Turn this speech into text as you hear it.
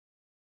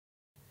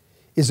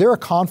Is there a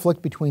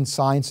conflict between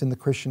science and the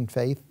Christian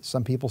faith?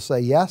 Some people say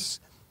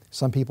yes,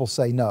 some people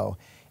say no.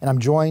 And I'm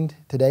joined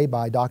today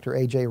by Dr.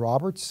 A.J.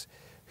 Roberts,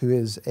 who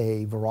is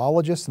a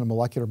virologist and a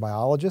molecular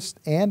biologist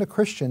and a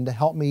Christian, to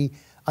help me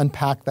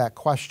unpack that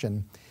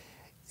question.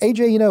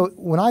 A.J., you know,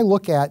 when I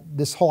look at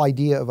this whole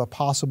idea of a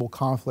possible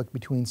conflict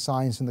between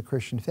science and the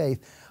Christian faith,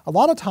 a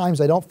lot of times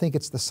I don't think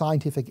it's the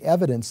scientific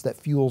evidence that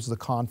fuels the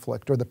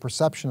conflict or the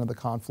perception of the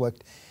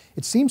conflict.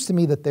 It seems to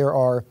me that there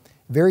are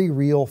very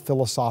real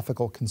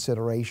philosophical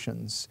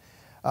considerations.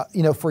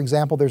 You know, for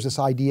example, there's this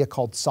idea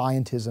called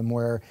scientism,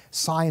 where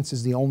science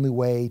is the only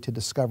way to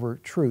discover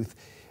truth.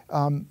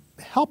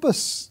 Help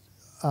us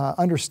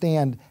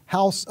understand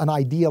how an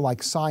idea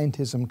like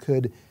scientism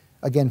could,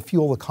 again,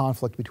 fuel the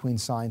conflict between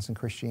science and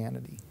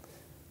Christianity.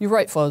 You're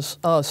right, Fuz.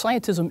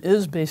 Scientism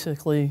is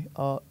basically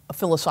a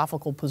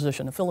philosophical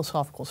position, a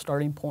philosophical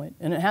starting point,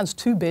 and it has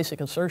two basic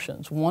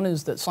assertions. One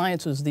is that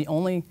science is the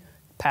only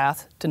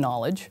path to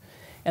knowledge,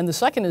 and the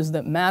second is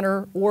that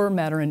matter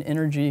and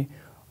energy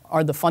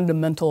are the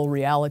fundamental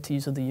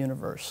realities of the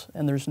universe,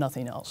 and there's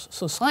nothing else.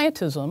 So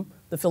scientism,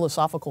 the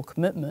philosophical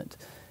commitment,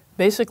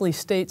 basically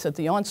states at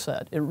the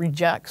onset, it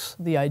rejects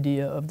the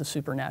idea of the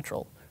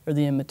supernatural or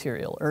the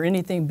immaterial or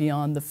anything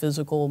beyond the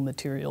physical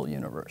material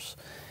universe.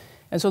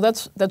 And so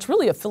that's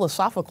really a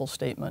philosophical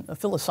statement, a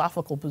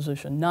philosophical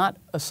position, not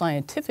a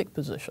scientific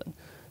position.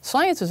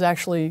 Science is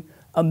actually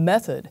a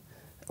method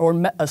or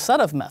a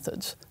set of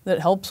methods that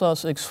helps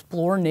us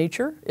explore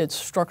nature, its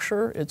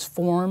structure, its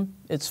form,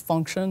 its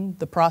function,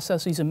 the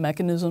processes and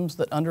mechanisms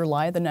that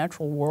underlie the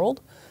natural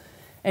world.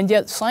 And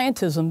yet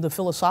scientism, the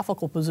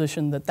philosophical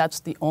position that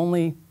that's the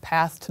only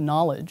path to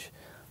knowledge,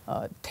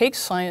 takes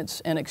science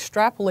and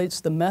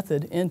extrapolates the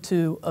method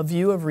into a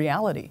view of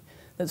reality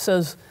that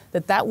says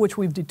that that which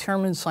we've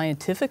determined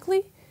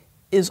scientifically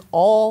is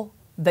all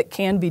that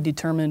can be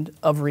determined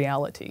of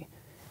reality.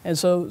 And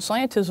so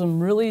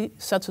scientism really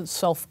sets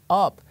itself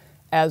up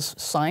as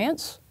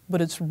science,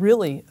 but it's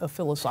really a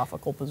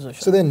philosophical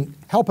position. So then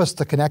help us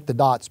to connect the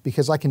dots,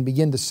 because I can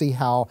begin to see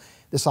how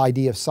this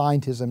idea of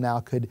scientism now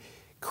could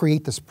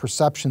create this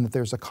perception that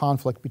there's a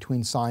conflict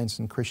between science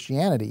and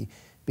Christianity,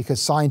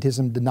 because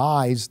scientism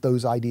denies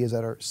those ideas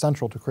that are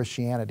central to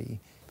Christianity.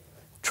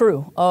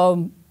 True.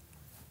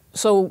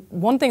 So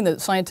one thing that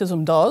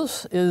scientism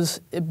does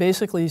is it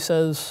basically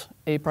says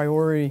a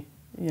priori,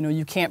 you know,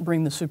 you can't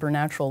bring the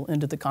supernatural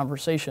into the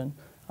conversation.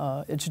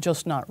 It's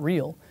just not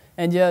real.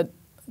 And yet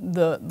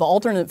the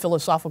alternate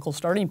philosophical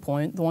starting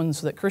point, the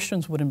ones that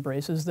Christians would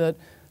embrace, is that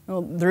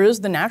there is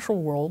the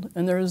natural world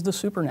and there is the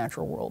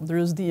supernatural world. There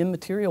is the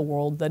immaterial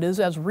world that is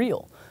as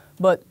real.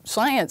 But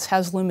science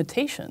has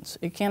limitations.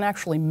 It can't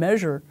actually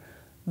measure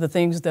the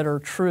things that are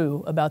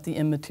true about the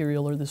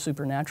immaterial or the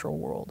supernatural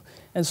world.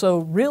 And so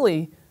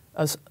really,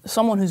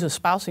 someone who's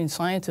espousing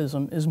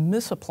scientism is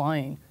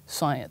misapplying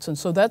science. And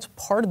so that's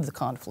part of the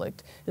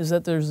conflict, is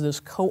that there's this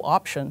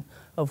co-option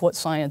of what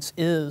science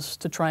is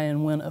to try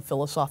and win a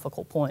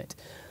philosophical point.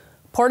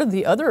 Part of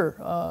the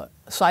other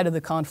side of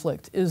the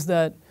conflict is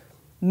that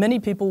many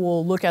people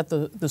will look at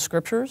the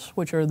scriptures,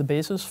 which are the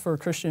basis for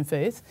Christian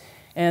faith,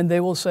 and they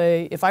will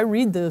say, if I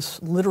read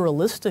this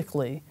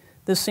literalistically,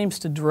 this seems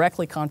to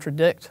directly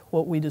contradict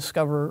what we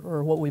discover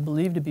or what we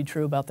believe to be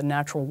true about the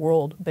natural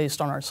world based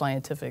on our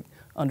scientific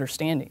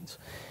understandings.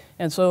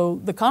 And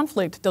so the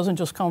conflict doesn't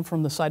just come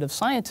from the side of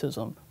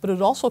scientism, but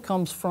it also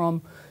comes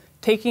from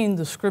taking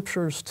the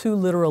scriptures too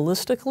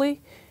literalistically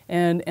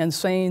and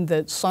saying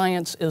that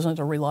science isn't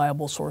a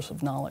reliable source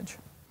of knowledge.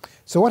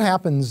 So what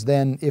happens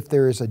then if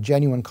there is a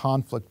genuine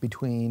conflict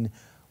between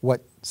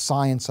what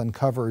science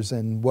uncovers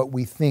and what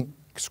we think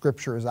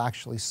Scripture is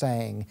actually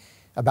saying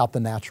about the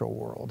natural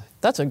world?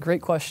 That's a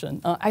great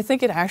question. I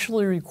think it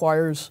actually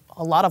requires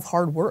a lot of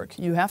hard work.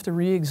 You have to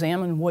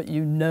re-examine what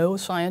you know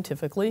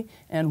scientifically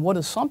and what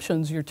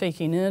assumptions you're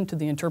taking into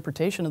the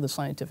interpretation of the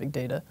scientific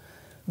data.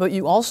 But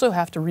you also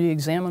have to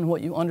re-examine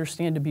what you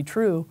understand to be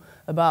true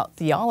about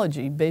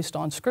theology based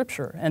on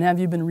Scripture. And have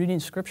you been reading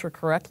Scripture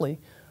correctly?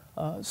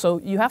 So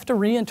you have to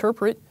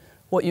reinterpret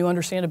what you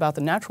understand about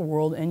the natural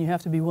world, and you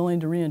have to be willing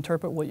to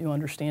reinterpret what you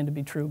understand to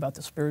be true about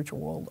the spiritual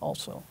world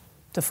also,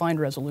 to find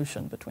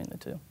resolution between the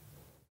two.